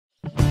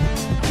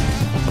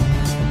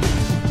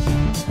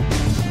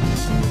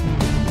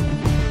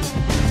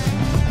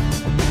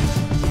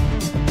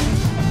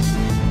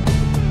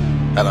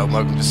Hello and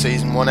welcome to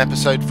Season 1,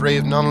 Episode 3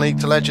 of Non-League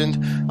to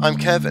Legend. I'm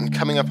Kev, and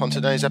coming up on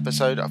today's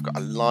episode, I've got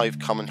a live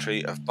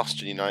commentary of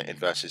Boston United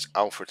versus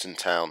Alfreton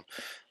Town.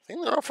 I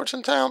think they're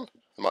Alfreton Town?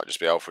 It might just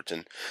be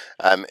Alfreton,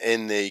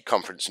 in the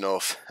Conference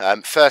North.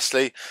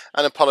 Firstly,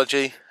 an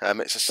apology.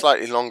 It's a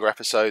slightly longer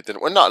episode than...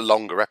 Well, not a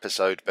longer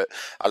episode, but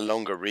a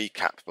longer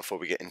recap before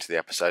we get into the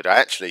episode. I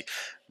actually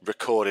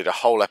recorded a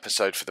whole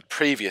episode for the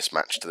previous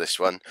match to this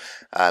one,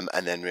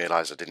 and then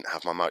realised I didn't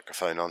have my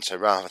microphone on, so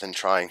rather than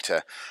trying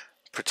to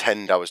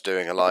pretend I was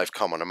doing a live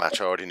com on a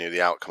match I already knew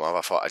the outcome of, I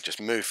thought I'd just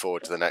move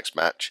forward to the next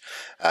match,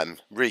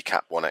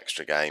 recap one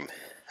extra game,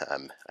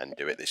 and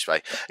do it this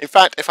way. In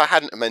fact, if I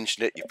hadn't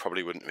mentioned it, you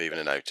probably wouldn't have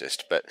even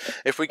noticed. But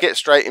if we get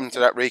straight into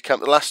that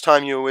recap, the last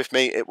time you were with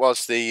me, it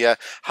was the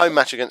home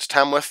match against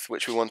Tamworth,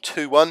 which we won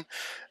 2-1,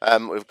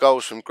 with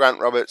goals from Grant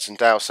Roberts and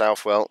Dale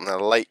Southwell, and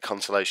a late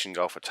consolation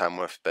goal for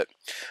Tamworth. But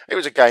it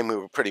was a game we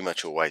were pretty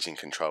much always in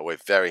control. We're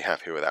very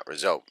happy with that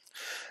result.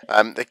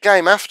 The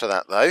game after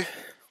that, though,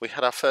 we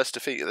had our first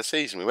defeat of the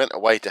season. We went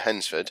away to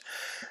Hensford.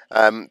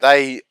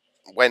 They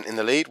went in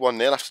the lead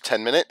 1-0 after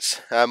 10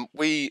 minutes.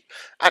 We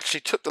actually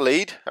took the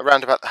lead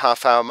around about the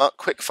half-hour mark.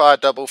 Quick fire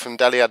double from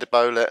Dele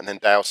Adebola and then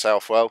Dale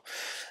Southwell.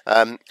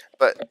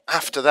 But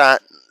after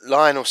that,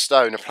 Lionel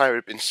Stone, a player who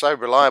had been so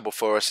reliable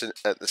for us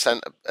at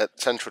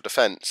central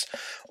defence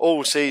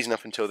all season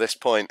up until this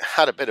point,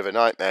 had a bit of a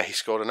nightmare. He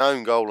scored an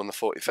own goal on the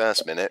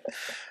 41st minute,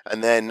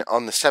 and then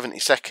on the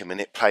 72nd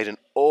minute played an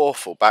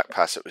awful back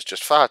pass that was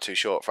just far too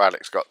short for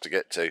Alex Scott to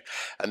get to,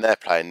 and their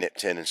player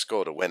nipped in and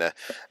scored a winner,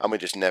 and we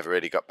just never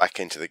really got back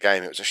into the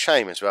game. It was a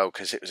shame as well,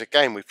 because it was a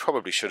game we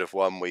probably should have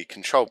won. We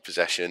controlled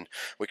possession,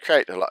 we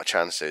created a lot of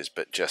chances,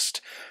 but just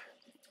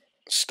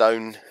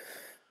Stone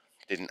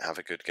didn't have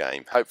a good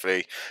game.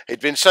 Hopefully,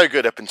 he'd been so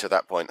good up until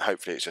that point,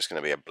 hopefully it's just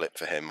going to be a blip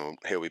for him.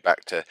 He'll be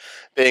back to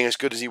being as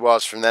good as he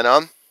was from then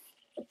on.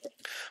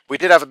 We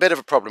did have a bit of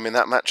a problem in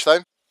that match though,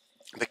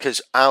 because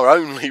our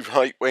only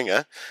right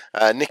winger,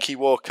 Nicky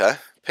Walker,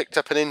 picked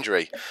up an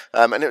injury,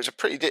 and it was a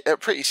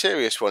pretty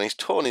serious one. He's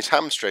torn his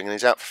hamstring and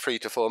he's out for 3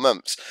 to 4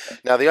 months.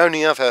 Now, the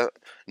only other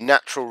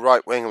natural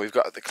right winger we've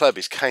got at the club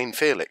is Kane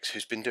Felix,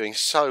 who's been doing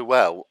so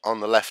well on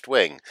the left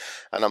wing,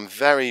 and I'm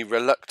very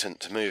reluctant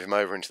to move him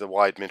over into the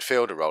wide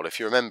midfielder role. If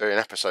you remember in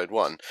episode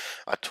 1,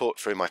 I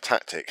talked through my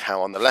tactic,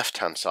 how on the left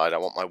hand side I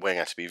want my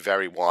winger to be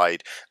very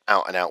wide,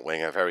 out and out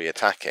winger, very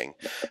attacking,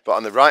 but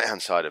on the right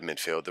hand side of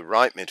midfield, the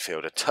right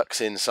midfielder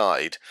tucks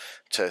inside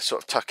to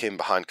sort of tuck in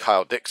behind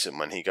Kyle Dixon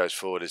when he goes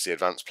forward as the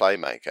advanced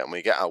playmaker, and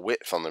we get our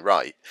width on the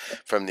right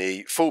from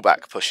the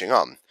fullback pushing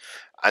on.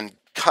 And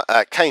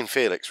Kane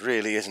Felix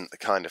really isn't the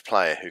kind of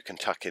player who can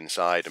tuck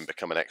inside and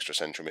become an extra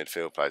central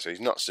midfield player, so he's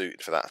not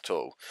suited for that at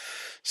all.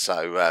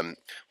 So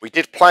we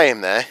did play him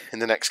there in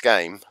the next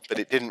game, but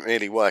it didn't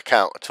really work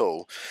out at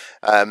all.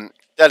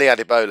 Dele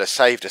Adebola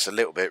saved us a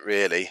little bit,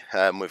 really,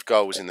 with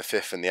goals in the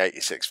 5th and the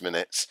 86th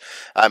minutes.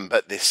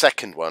 But the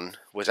second one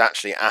was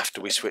actually after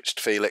we switched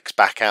Felix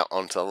back out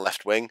onto the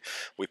left wing.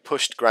 We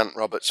pushed Grant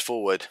Roberts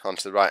forward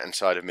onto the right-hand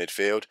side of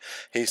midfield.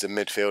 He's the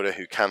midfielder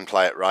who can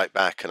play at right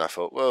back, and I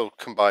thought, well,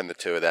 combine the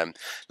two of them.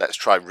 Let's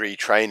try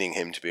retraining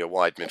him to be a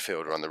wide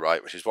midfielder on the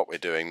right, which is what we're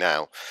doing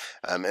now.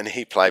 And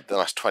he played the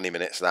last 20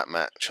 minutes of that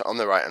match on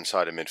the right-hand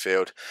side of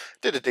midfield.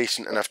 Did a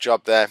decent enough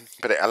job there,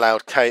 but it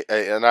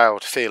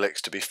allowed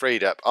Felix to be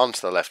freed up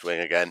onto the left wing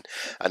again,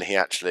 and he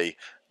actually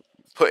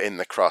put in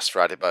the cross for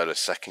Adebola's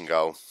second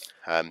goal.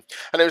 And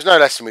it was no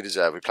less than we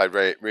deserved. We played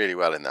really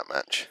well in that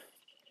match.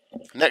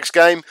 Next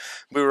game,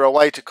 we were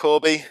away to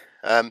Corby.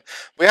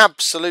 We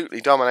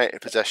absolutely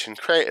dominated possession,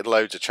 created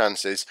loads of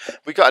chances.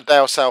 We got a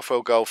Dale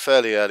Southwell goal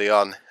fairly early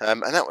on,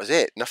 and that was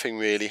it. Nothing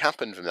really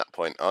happened from that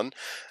point on.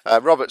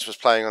 Roberts was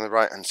playing on the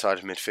right-hand side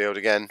of midfield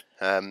again,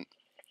 but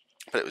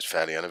it was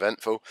fairly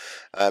uneventful.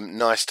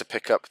 Nice to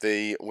pick up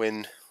the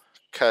win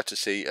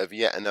courtesy of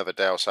yet another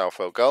Dale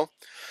Southwell goal.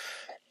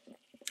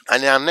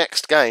 And our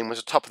next game was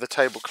a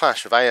top-of-the-table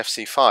clash with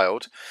AFC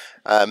Fylde.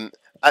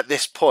 At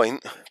this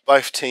point,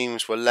 both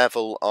teams were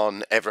level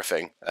on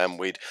everything.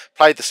 We'd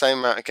played the same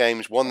amount of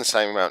games, won the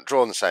same amount,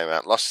 drawn the same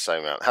amount, lost the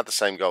same amount, had the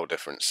same goal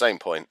difference, same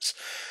points.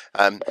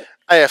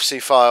 AFC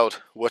Fylde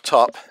were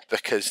top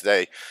because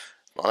they,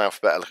 on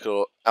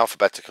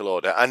alphabetical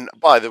order, and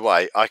by the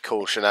way, I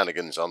call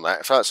shenanigans on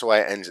that. If that's the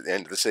way it ends at the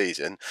end of the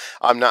season,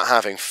 I'm not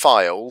having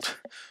Fylde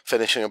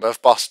finishing above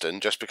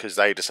Boston just because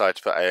they decided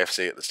to put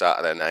AFC at the start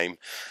of their name,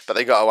 but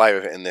they got away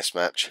with it in this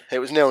match. It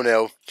was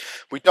 0-0.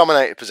 We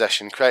dominated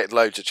possession, created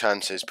loads of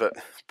chances, but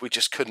we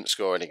just couldn't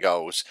score any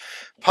goals,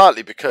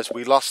 partly because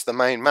we lost the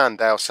main man.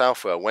 Dale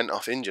Southwell went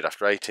off injured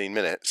after 18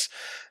 minutes,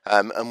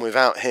 and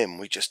without him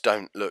we just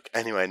don't look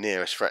anywhere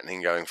near as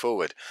threatening going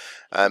forward.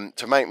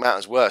 To make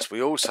matters worse,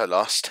 we also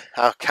lost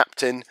our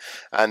captain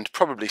and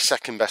probably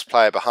second best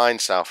player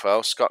behind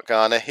Southwell, Scott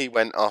Garner. He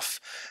went off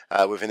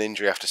with an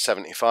injury after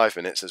 75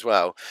 minutes as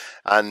well,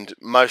 and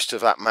most of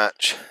that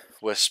match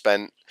was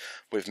spent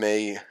with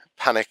me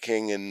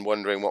panicking and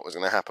wondering what was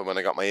going to happen when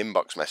I got my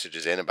inbox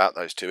messages in about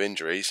those two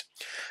injuries,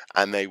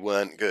 and they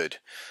weren't good.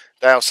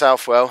 Dale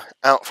Southwell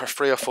out for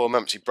 3 or 4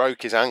 months. He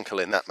broke his ankle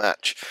in that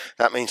match.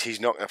 That means he's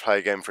not going to play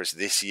again for us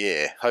this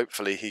year.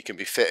 Hopefully he can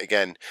be fit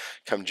again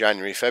come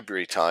January,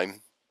 February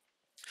time.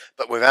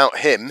 But without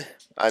him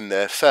and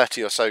the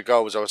 30 or so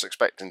goals I was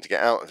expecting to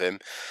get out of him,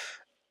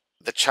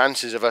 the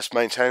chances of us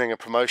maintaining a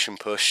promotion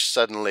push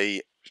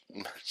suddenly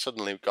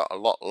got a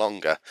lot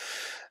longer.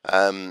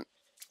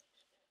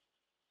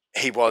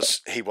 He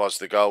was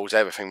the goals.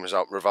 Everything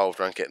revolved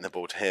around getting the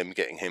ball to him,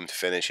 getting him to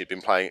finish. He'd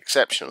been playing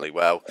exceptionally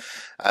well,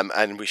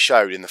 and we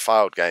showed in the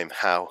Fylde game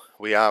how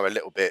we are a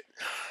little bit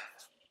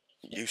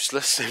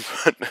useless in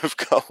front of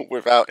goal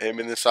without him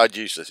in the side.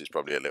 Useless is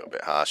probably a little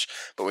bit harsh,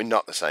 but we're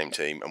not the same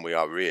team, and we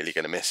are really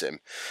going to miss him.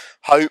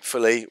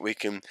 Hopefully, we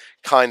can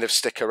kind of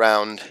stick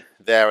around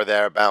there or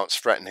thereabouts,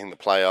 threatening the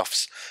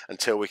playoffs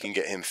until we can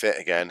get him fit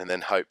again, and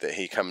then hope that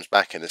he comes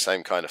back in the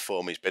same kind of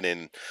form he's been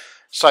in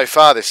so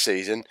far this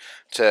season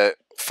to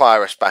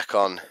fire us back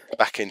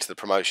into the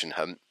promotion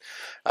hunt.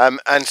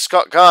 And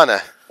Scott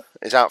Garner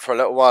is out for a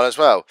little while as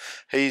well.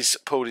 He's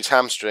pulled his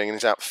hamstring and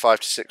is out for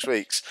 5 to 6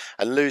 weeks,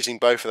 and losing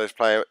both of those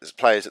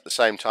players at the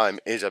same time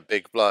is a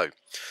big blow.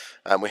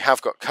 We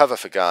have got cover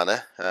for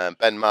Garner.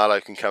 Ben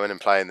Marlowe can come in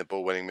and play in the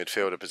ball-winning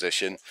midfielder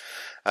position.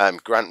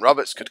 Grant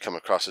Roberts could come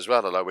across as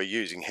well, although we're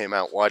using him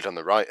out wide on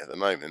the right at the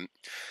moment.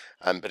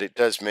 But it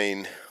does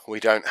mean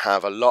we don't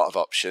have a lot of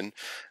option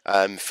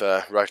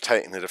for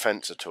rotating the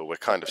defence at all. We're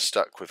kind of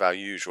stuck with our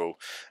usual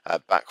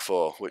back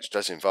four, which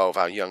does involve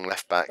our young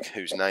left back,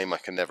 whose name I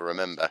can never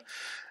remember.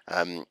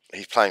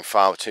 He's playing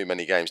far too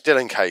many games.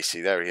 Dylan Casey,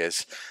 there he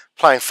is,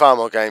 playing far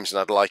more games than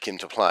I'd like him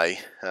to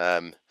play,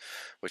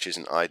 which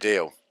isn't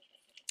ideal.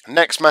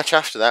 Next match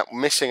after that,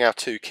 missing our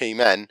 2 key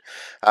men,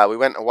 we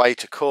went away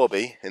to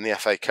Corby in the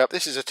FA Cup.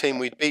 This is a team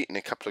we'd beaten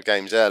a couple of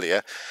games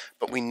earlier,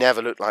 but we never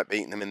looked like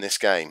beating them in this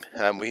game.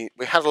 We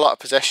had a lot of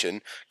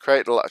possession,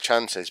 created a lot of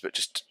chances, but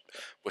just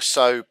were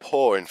so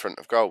poor in front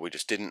of goal. We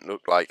just didn't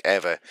look like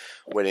ever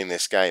winning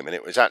this game, and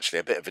it was actually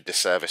a bit of a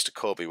disservice to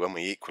Corby when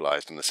we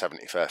equalised in the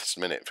 71st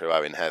minute through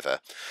Owen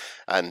Heather.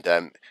 And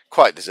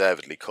quite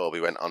deservedly,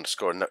 Corby went on to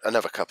score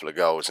another couple of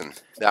goals,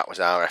 and that was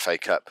our FA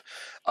Cup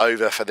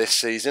over for this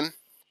season.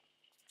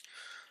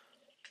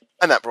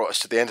 And that brought us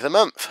to the end of the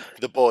month.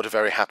 The board are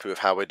very happy with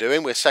how we're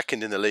doing. We're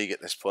second in the league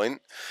at this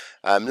point,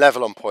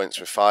 level on points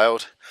with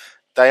Fylde.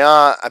 They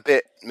are a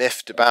bit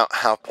miffed about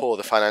how poor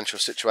the financial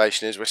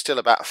situation is. We're still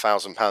about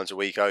 £1,000 a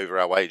week over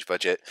our wage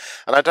budget,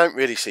 and I don't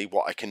really see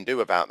what I can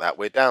do about that.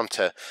 We're down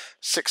to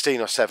 16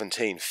 or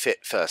 17 fit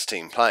first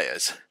team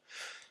players.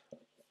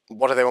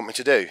 What do they want me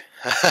to do?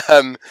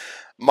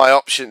 My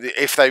option,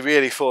 if they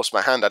really force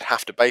my hand, I'd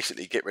have to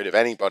basically get rid of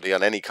anybody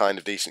on any kind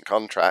of decent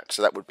contract,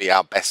 so that would be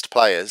our best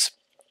players,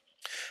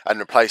 and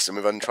replace them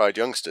with untried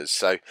youngsters.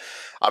 So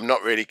I'm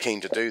not really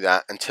keen to do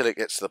that until it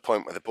gets to the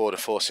point where the board are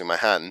forcing my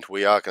hand.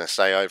 We are going to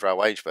stay over our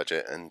wage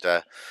budget, and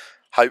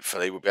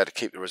hopefully we'll be able to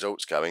keep the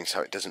results going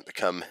so it doesn't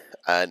become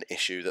an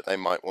issue that they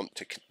might want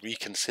to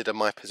reconsider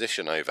my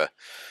position over.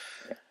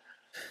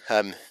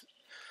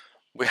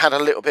 We had a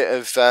little bit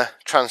of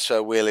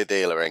transfer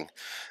wheeler-dealering.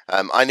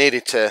 I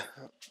needed to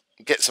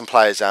get some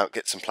players out,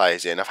 get some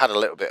players in. I've had a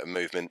little bit of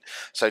movement.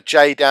 So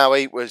Jay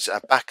Dowie was a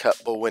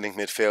backup ball-winning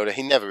midfielder.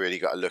 He never really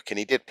got a look in.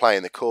 He did play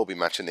in the Corby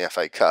match in the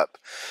FA Cup,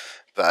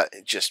 but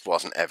it just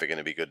wasn't ever going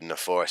to be good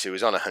enough for us. He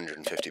was on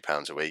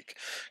 £150 a week.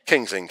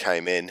 Kings Lynn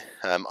came in,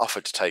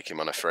 offered to take him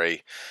on a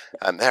free.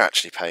 They're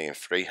actually paying him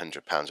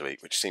 £300 a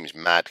week, which seems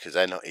mad because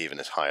they're not even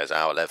as high as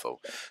our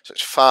level. So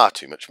it's far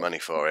too much money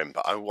for him,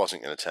 but I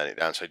wasn't going to turn it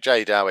down. So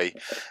Jay Dowie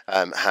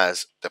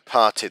has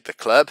departed the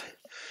club,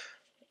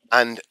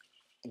 and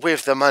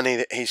with the money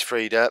that he's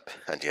freed up,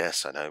 and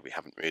yes, I know we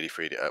haven't really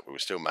freed it up, we were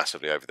still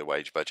massively over the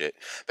wage budget,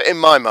 but in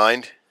my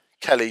mind,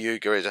 Kelly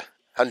Uger is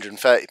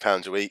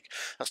 £130 a week.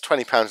 That's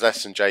 £20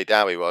 less than Jay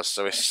Dowie was,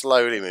 so we're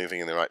slowly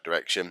moving in the right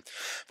direction.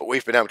 But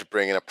we've been able to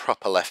bring in a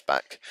proper left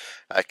back.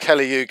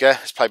 Kelly Uger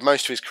has played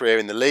most of his career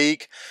in the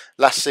league.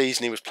 Last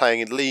season he was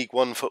playing in League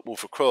One football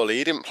for Crawley.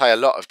 He didn't play a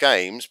lot of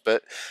games,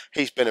 but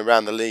he's been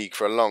around the league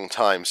for a long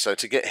time, so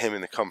to get him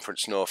in the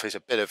Conference North is a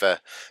bit of a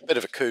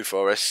coup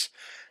for us.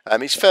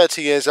 He's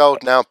 30 years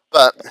old now,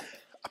 but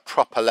a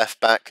proper left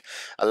back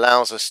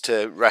allows us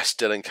to rest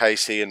Dylan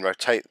Casey and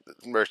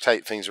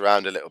rotate things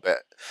around a little bit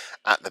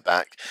at the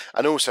back.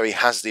 And also he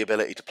has the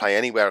ability to play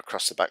anywhere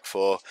across the back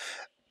four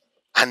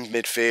and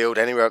midfield,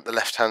 anywhere up the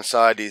left-hand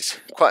side. He's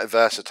quite a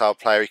versatile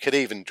player. He could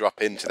even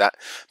drop into that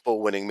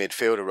ball-winning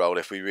midfielder role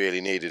if we really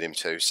needed him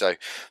to. So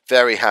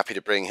very happy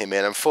to bring him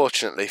in.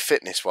 Unfortunately,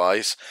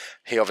 fitness-wise,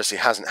 he obviously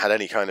hasn't had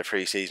any kind of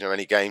pre-season or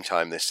any game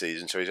time this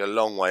season, so he's a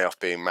long way off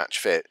being match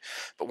fit.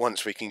 But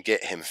once we can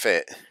get him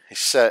fit, he's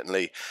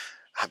certainly...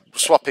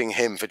 Swapping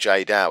him for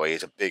Jay Dowie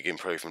is a big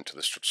improvement to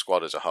the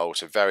squad as a whole,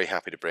 so very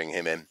happy to bring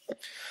him in.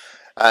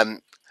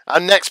 Our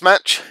next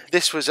match,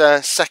 this was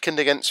a second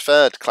against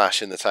third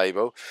clash in the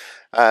table.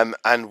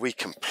 And we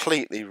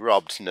completely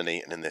robbed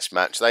Nuneaton in this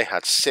match. They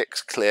had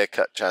 6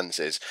 clear-cut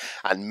chances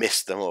and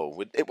missed them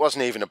all. It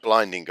wasn't even a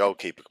blinding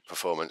goalkeeper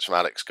performance from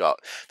Alex Scott.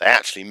 They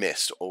actually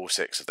missed all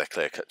 6 of their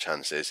clear-cut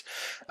chances.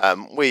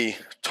 We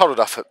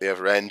toddled off at the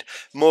other end.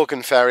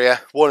 Morgan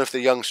Ferrier, one of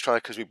the young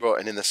strikers we brought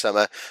in the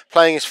summer,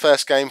 playing his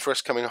first game for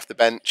us coming off the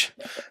bench,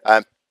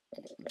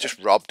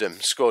 just robbed him,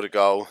 scored a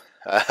goal.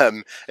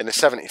 In the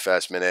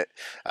 71st minute.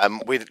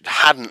 We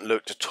hadn't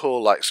looked at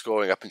all like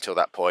scoring up until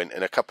that point,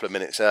 and a couple of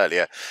minutes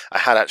earlier I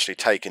had actually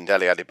taken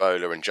Dele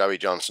Adebola and Joey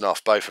Johnson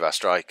off, both of our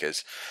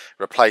strikers,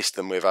 replaced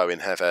them with Owen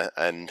Heather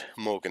and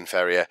Morgan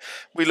Ferrier.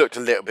 We looked a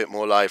little bit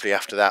more lively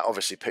after that,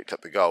 obviously picked up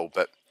the goal,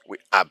 but we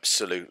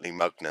absolutely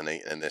mugged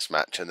Nuneaton in this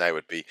match, and they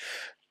would be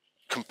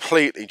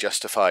completely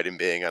justified in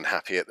being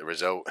unhappy at the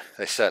result.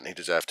 They certainly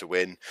deserve to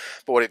win.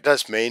 But what it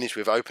does mean is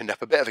we've opened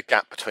up a bit of a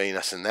gap between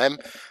us and them.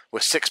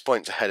 We're 6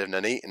 points ahead of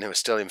Nuneaton, who are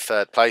still in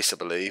 3rd place, I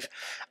believe,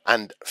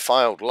 and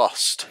Fylde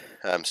lost.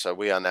 So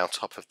we are now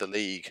top of the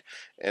league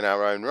in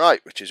our own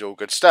right, which is all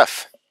good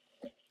stuff.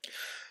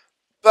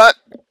 But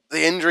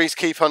the injuries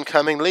keep on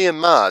coming. Liam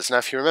Mars, now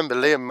if you remember,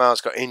 Liam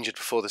Mars got injured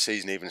before the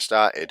season even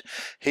started.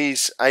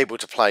 He's able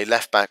to play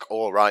left back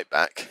or right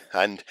back,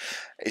 and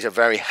he's a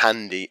very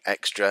handy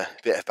extra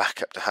bit of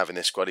backup to have in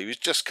this squad. He was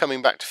just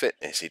coming back to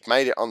fitness. He'd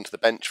made it onto the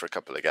bench for a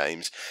couple of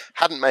games,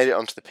 hadn't made it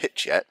onto the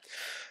pitch yet,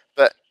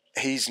 but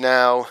he's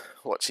now,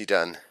 what's he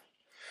done?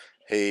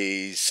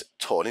 He's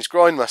torn his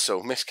groin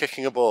muscle, missed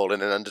kicking a ball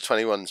in an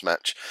under-21s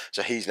match,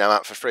 so he's now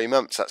out for 3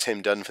 months. That's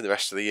him done for the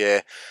rest of the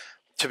year.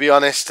 To be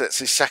honest, that's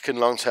his 2nd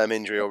long-term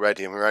injury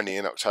already, and we're only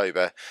in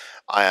October.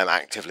 I am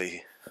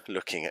actively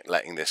looking at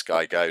letting this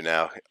guy go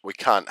now. We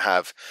can't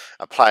have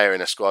a player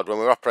in a squad when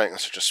we're operating on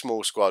such a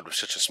small squad with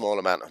such a small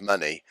amount of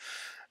money.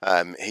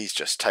 He's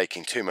just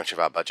taking too much of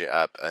our budget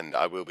up, and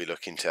I will be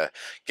looking to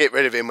get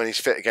rid of him when he's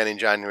fit again in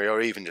January,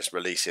 or even just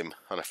release him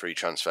on a free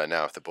transfer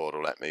now if the board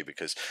will let me,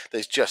 because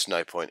there's just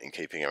no point in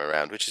keeping him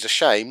around, which is a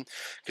shame,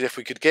 because if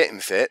we could get him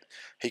fit,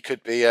 he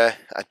could be a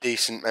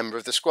decent member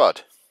of the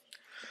squad.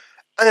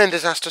 And then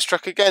disaster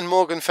struck again.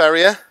 Morgan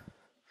Ferrier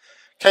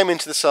came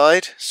into the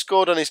side,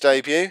 scored on his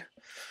debut,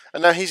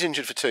 and now he's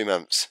injured for 2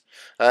 months.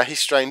 He's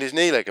strained his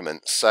knee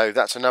ligaments, so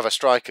that's another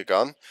striker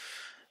gone.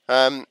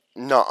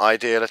 Not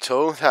ideal at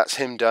all. That's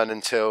him done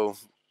until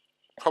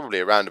probably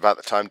around about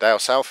the time Dale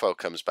Southwell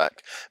comes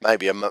back.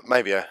 Maybe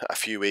a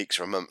few weeks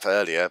or a month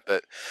earlier,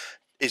 but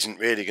isn't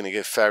really going to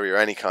give Ferrier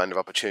any kind of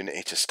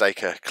opportunity to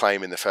stake a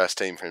claim in the first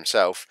team for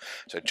himself.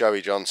 So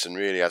Joey Johnson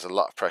really has a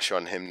lot of pressure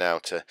on him now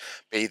to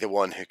be the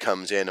one who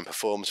comes in and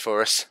performs for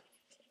us.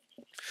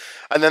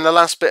 And then the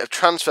last bit of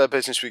transfer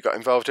business we got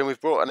involved in, we've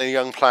brought in a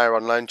young player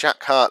on loan,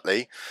 Jack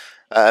Hartley.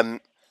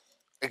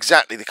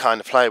 Exactly the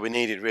kind of player we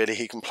needed, really.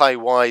 He can play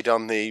wide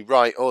on the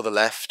right or the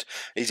left.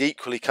 He's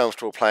equally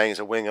comfortable playing as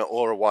a winger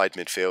or a wide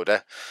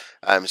midfielder.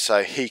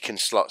 So he can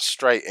slot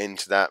straight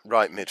into that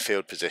right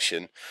midfield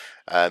position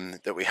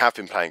that we have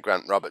been playing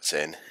Grant Roberts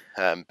in.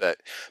 But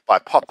by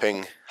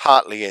popping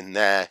Hartley in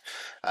there,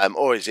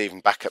 or is even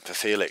backup for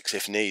Felix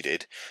if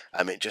needed,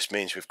 it just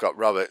means we've got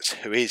Roberts,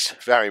 who is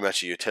very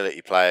much a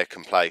utility player,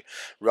 can play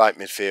right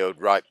midfield,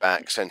 right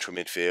back, central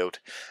midfield.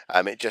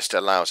 It just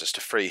allows us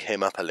to free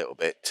him up a little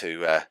bit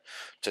to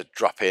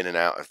drop in and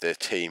out of the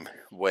team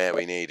where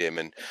we need him,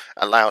 and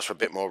allows for a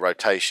bit more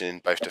rotation in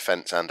both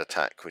defence and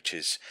attack, which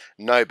is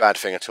no bad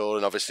thing at all.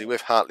 And obviously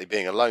with Hartley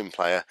being a loan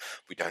player,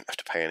 we don't have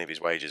to pay any of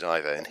his wages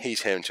either, and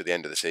he's here until the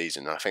end of the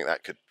season, and I think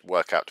that could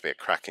work out to be a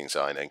cracking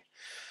signing.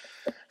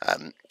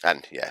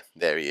 And yeah,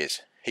 there he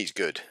is. He's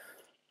good.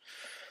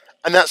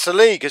 And that's the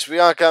league as we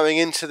are going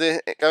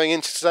into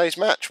today's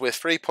match. We're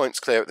 3 points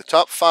clear at the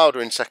top. Fylde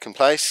are in 2nd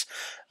place.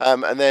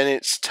 And then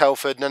it's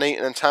Telford,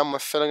 Nuneaton and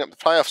Tamworth filling up the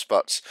playoff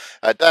spots.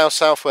 Dale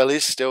Southwell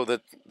is still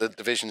the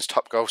division's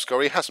top goal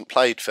scorer. He hasn't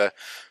played for,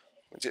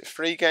 is it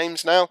 3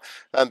 games now?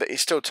 But he's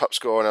still top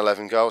scorer on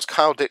 11 goals.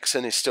 Kyle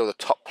Dixon is still the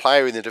top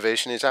player in the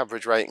division. His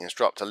average rating has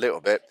dropped a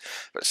little bit,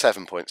 but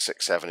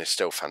 7.67 is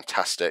still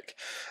fantastic.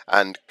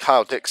 And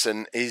Kyle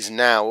Dixon is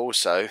now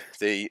also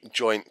the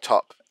joint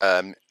top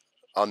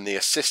on the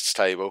assists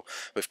table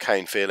with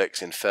Kane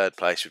Felix in 3rd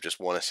place with just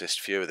 1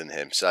 assist fewer than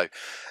him. So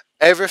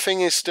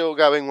everything is still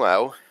going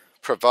well,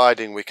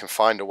 providing we can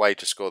find a way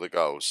to score the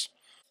goals,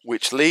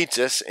 which leads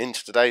us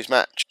into today's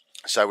match.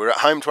 So we're at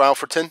home to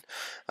Alfreton.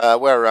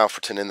 Where are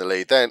Alfreton in the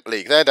league?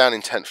 They're down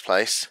in 10th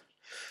place.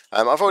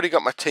 I've already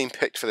got my team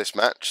picked for this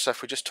match, so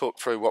if we just talk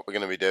through what we're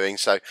going to be doing.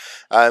 So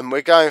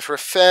we're going for a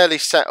fairly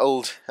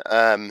settled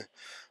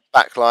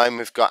back line.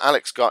 We've got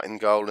Alex Scott in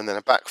goal, and then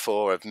a back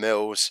 4 of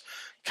Mills,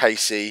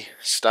 Casey,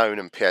 Stone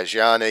and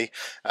Piagiani.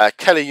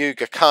 Kelly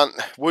Yuga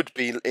would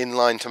be in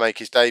line to make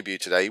his debut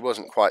today. He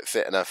wasn't quite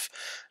fit enough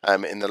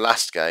in the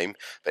last game,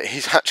 but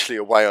he's actually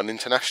away on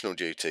international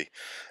duty.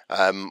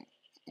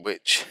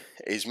 which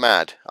is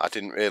mad. I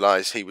didn't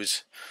realise he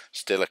was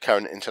still a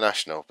current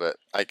international, but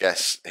I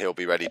guess he'll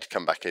be ready to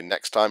come back in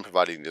next time,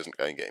 providing he doesn't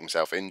go and get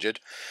himself injured.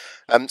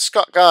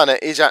 Scott Garner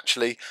is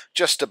actually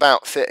just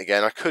about fit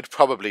again. I could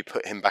probably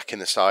put him back in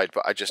the side,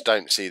 but I just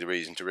don't see the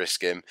reason to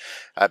risk him.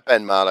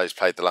 Ben Marlowe's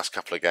played the last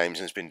couple of games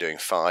and has been doing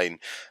fine,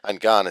 and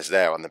Garner's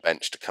there on the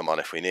bench to come on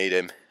if we need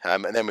him.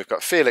 And then we've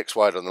got Felix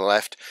wide on the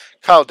left,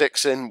 Carl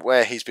Dixon,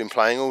 where he's been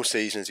playing all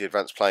season as the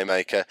advanced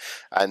playmaker,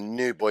 and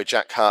new boy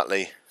Jack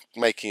Hartley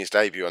making his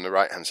debut on the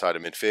right hand side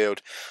of midfield.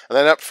 And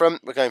then up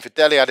front we're going for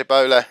Dele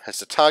Adebola as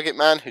the target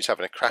man, who's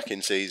having a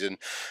cracking season,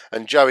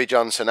 and Joey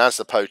Johnson as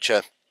the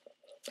poacher,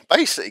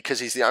 basically because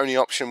he's the only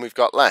option we've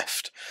got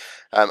left.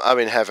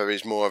 Owen Heather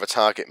is more of a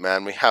target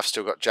man. We have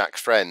still got Jack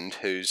Friend,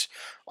 who's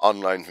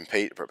on loan from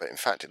Peterborough, but in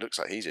fact it looks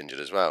like he's injured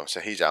as well,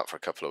 so he's out for a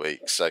couple of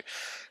weeks. So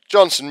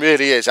Johnson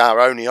really is our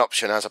only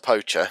option as a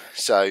poacher,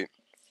 so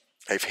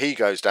if he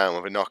goes down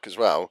with a knock as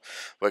well,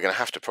 we're going to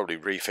have to probably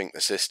rethink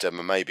the system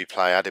and maybe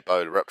play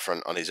Adebola up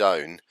front on his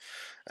own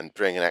and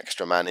bring an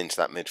extra man into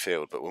that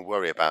midfield, but we'll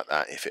worry about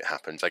that if it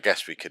happens. I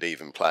guess we could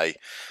even play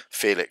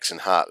Felix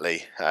and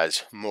Hartley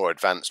as more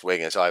advanced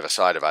wingers either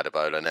side of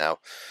Adebola now,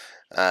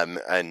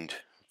 and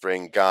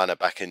bring Garner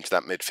back into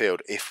that midfield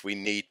if we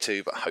need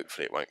to, but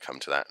hopefully it won't come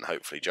to that, and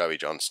hopefully Joey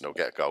Johnson will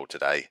get a goal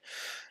today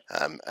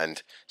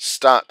and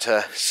start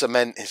to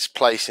cement his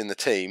place in the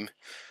team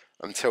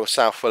until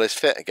Southwell is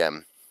fit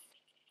again.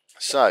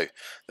 So,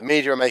 the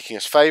media are making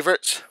us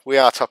favourites. We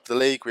are top of the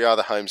league. We are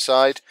the home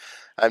side.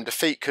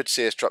 Defeat could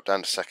see us drop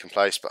down to second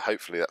place, but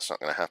hopefully that's not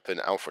going to happen.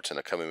 Alfreton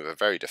are coming with a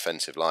very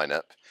defensive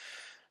lineup.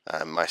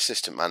 My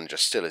assistant manager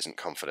still isn't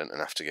confident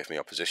enough to give me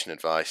opposition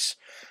advice,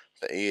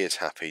 but he is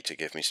happy to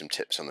give me some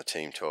tips on the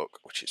team talk,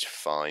 which is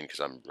fine because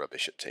I'm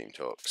rubbish at team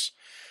talks.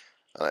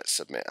 Let's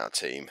submit our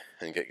team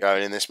and get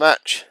going in this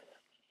match.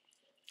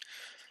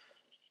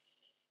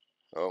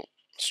 Oh,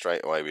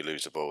 straight away we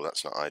lose the ball.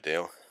 That's not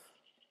ideal.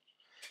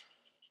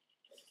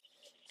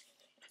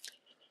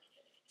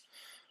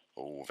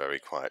 All very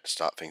quiet to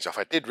start things off.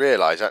 I did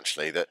realise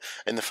actually that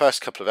in the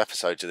first couple of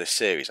episodes of this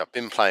series I've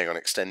been playing on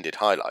extended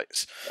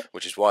highlights,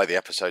 which is why the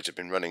episodes have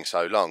been running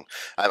so long.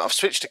 I've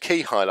switched to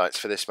key highlights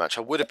for this match.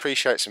 I would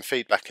appreciate some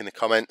feedback in the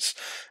comments.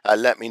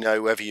 Let me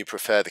know whether you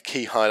prefer the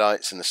key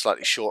highlights and the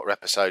slightly shorter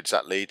episodes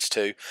that leads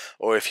to,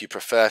 or if you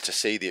prefer to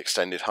see the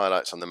extended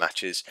highlights on the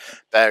matches,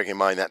 bearing in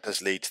mind that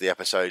does lead to the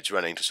episodes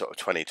running to sort of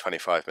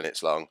 20-25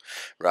 minutes long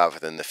rather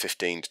than the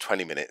 15 to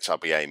 20 minutes I'll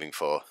be aiming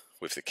for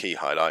with the key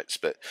highlights.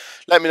 But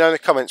let me know in the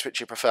comments which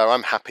you prefer.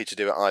 I'm happy to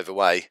do it either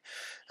way.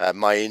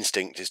 My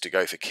instinct is to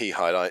go for key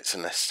highlights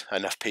unless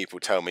enough people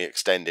tell me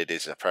extended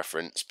is a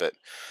preference, but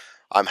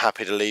I'm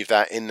happy to leave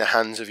that in the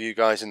hands of you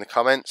guys in the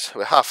comments.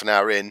 We're half an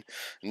hour in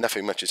and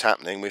nothing much is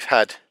happening. We've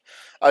had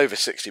over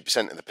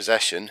 60% of the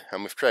possession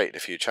and we've created a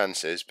few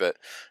chances, but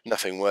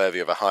nothing worthy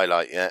of a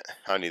highlight yet.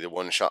 Only the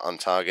one shot on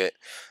target.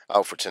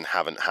 Alfreton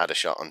haven't had a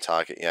shot on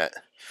target yet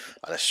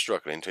and are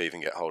struggling to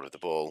even get hold of the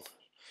ball.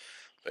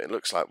 But it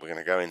looks like we're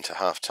going to go into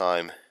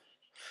half-time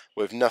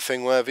with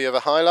nothing worthy of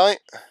a highlight,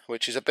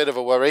 which is a bit of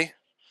a worry.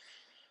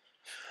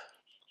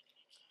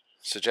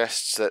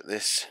 Suggests that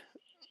this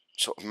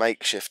sort of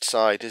makeshift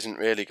side isn't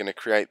really going to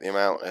create the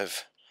amount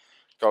of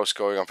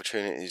goal-scoring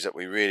opportunities that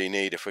we really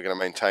need if we're going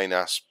to maintain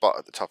our spot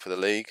at the top of the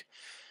league.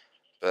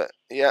 But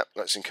yeah,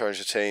 let's encourage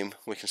the team.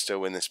 We can still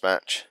win this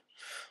match.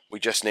 We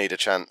just need a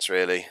chance,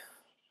 really.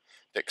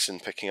 Dixon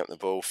picking up the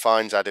ball,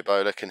 finds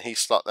Adebola. Can he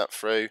slot that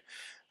through?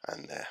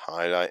 And the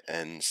highlight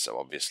ends, so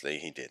obviously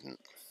he didn't.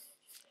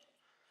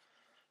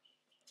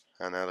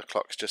 And now the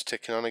clock's just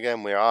ticking on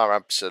again. We are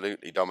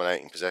absolutely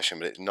dominating possession,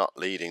 but it's not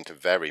leading to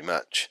very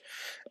much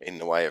in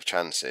the way of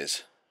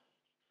chances.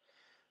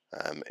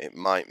 It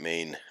might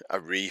mean a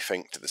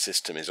rethink to the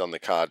system is on the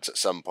cards at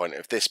some point.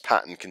 If this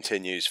pattern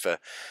continues for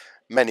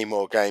many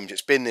more games,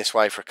 it's been this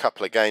way for a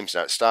couple of games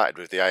now. It started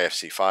with the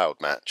AFC Fylde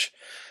match,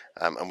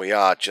 and we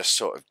are just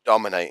sort of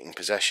dominating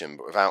possession,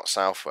 but without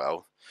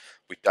Southwell,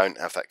 we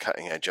don't have that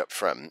cutting edge up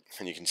front,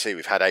 and you can see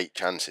we've had 8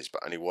 chances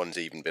but only one's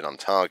even been on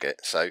target,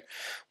 so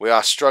we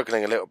are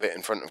struggling a little bit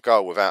in front of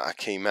goal without our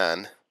key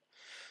man.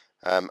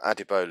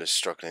 Adebola's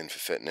struggling for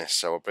fitness,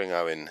 so I'll bring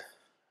Owen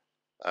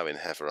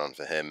Heather on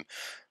for him.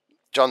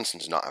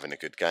 Johnson's not having a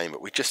good game,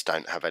 but we just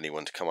don't have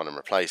anyone to come on and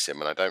replace him,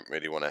 and I don't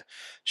really want to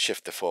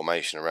shift the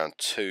formation around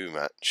too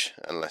much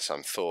unless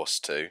I'm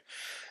forced to.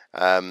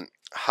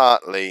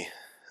 Hartley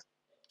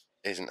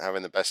isn't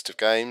having the best of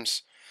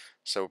games,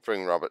 so we'll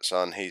bring Roberts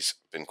on. He's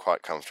been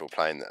quite comfortable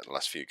playing the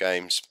last few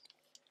games.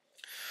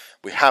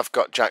 We have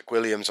got Jack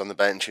Williams on the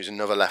bench, who's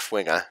another left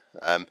winger,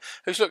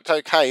 who's looked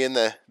okay in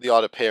the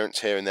odd appearance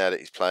here and there that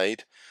he's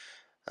played.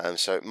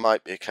 So it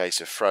might be a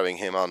case of throwing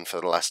him on for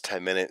the last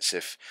 10 minutes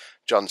if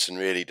Johnson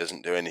really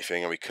doesn't do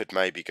anything, and we could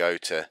maybe go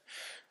to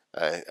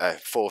a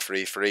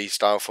 4-3-3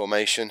 style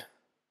formation.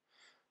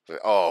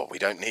 Oh, we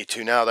don't need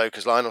to now though,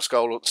 because Lionel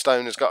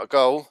Stone has got a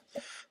goal.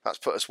 That's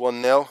put us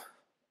 1-0.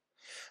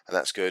 And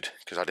that's good,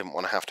 because I didn't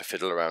want to have to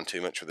fiddle around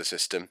too much with the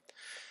system.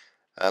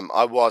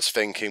 I was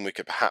thinking we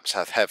could perhaps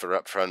have Heather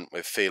up front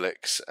with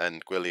Felix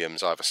and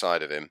Williams either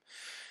side of him,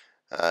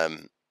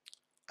 and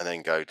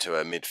then go to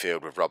a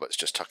midfield with Roberts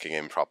just tucking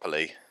in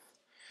properly.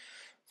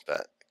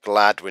 But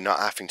glad we're not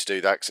having to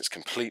do that because it's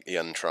completely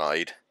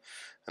untried,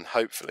 and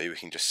hopefully we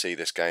can just see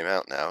this game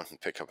out now and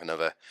pick up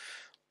another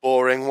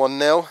boring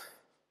 1-0.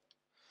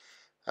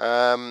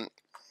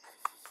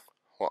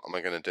 What am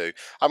I going to do?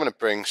 I'm going to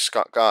bring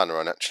Scott Garner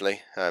on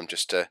actually,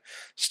 just to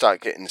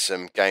start getting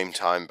some game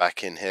time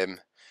back in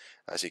him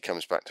as he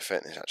comes back to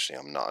fitness. Actually,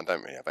 I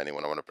don't really have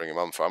anyone I want to bring him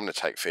on for. I'm going to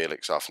take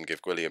Felix off and give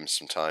Williams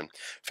some time.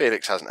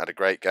 Felix hasn't had a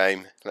great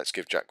game. Let's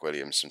give Jack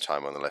Williams some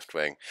time on the left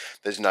wing.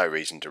 There's no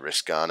reason to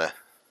risk Garner.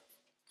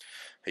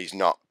 He's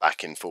not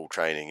back in full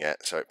training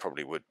yet, so it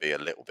probably would be a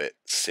little bit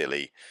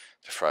silly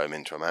to throw him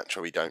into a match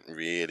where we don't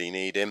really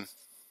need him.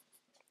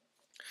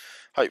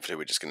 Hopefully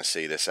we're just going to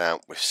see this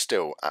out.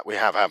 We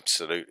have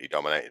absolutely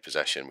dominated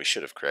possession. We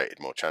should have created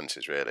more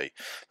chances really.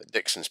 But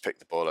Dixon's picked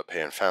the ball up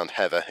here and found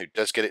Heather, who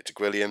does get it to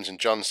Williams, and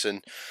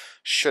Johnson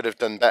should have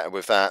done better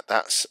with that.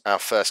 That's our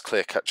first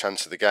clear-cut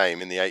chance of the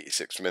game in the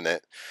 86th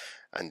minute.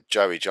 And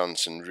Joey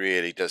Johnson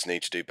really does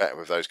need to do better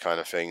with those kind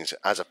of things.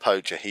 As a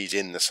poacher, he's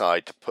in the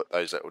side to put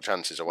those little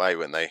chances away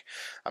when they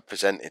are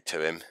presented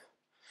to him.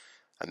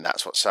 And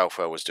that's what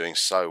Southwell was doing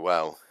so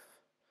well.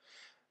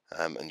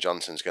 And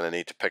Johnson's going to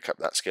need to pick up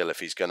that skill if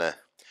he's going to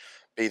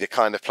be the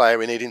kind of player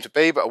we need him to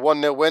be. But a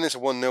 1-0 win is a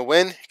 1-0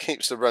 win.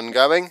 Keeps the run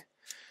going.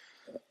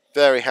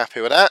 Very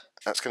happy with that.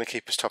 That's going to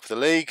keep us top of the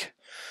league.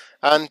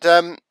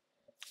 And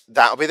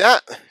that'll be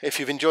that.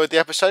 If you've enjoyed the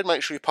episode,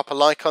 make sure you pop a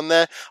like on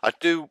there. I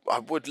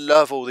would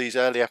love all these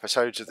early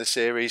episodes of the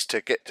series to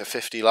get to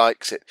 50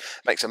 likes. It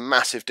makes a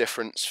massive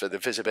difference for the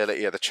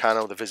visibility of the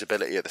channel, the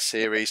visibility of the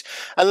series,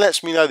 and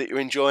lets me know that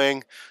you're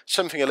enjoying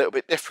something a little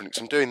bit different,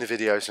 because I'm doing the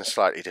videos in a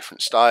slightly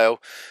different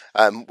style,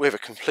 with a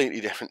completely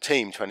different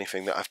team to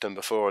anything that I've done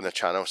before on the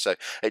channel. So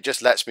it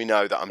just lets me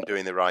know that I'm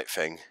doing the right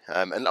thing.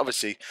 And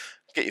obviously,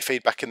 get your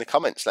feedback in the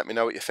comments. Let me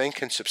know what you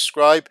think and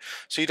subscribe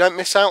so you don't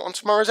miss out on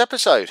tomorrow's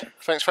episode.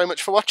 Thanks very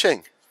much for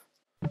watching.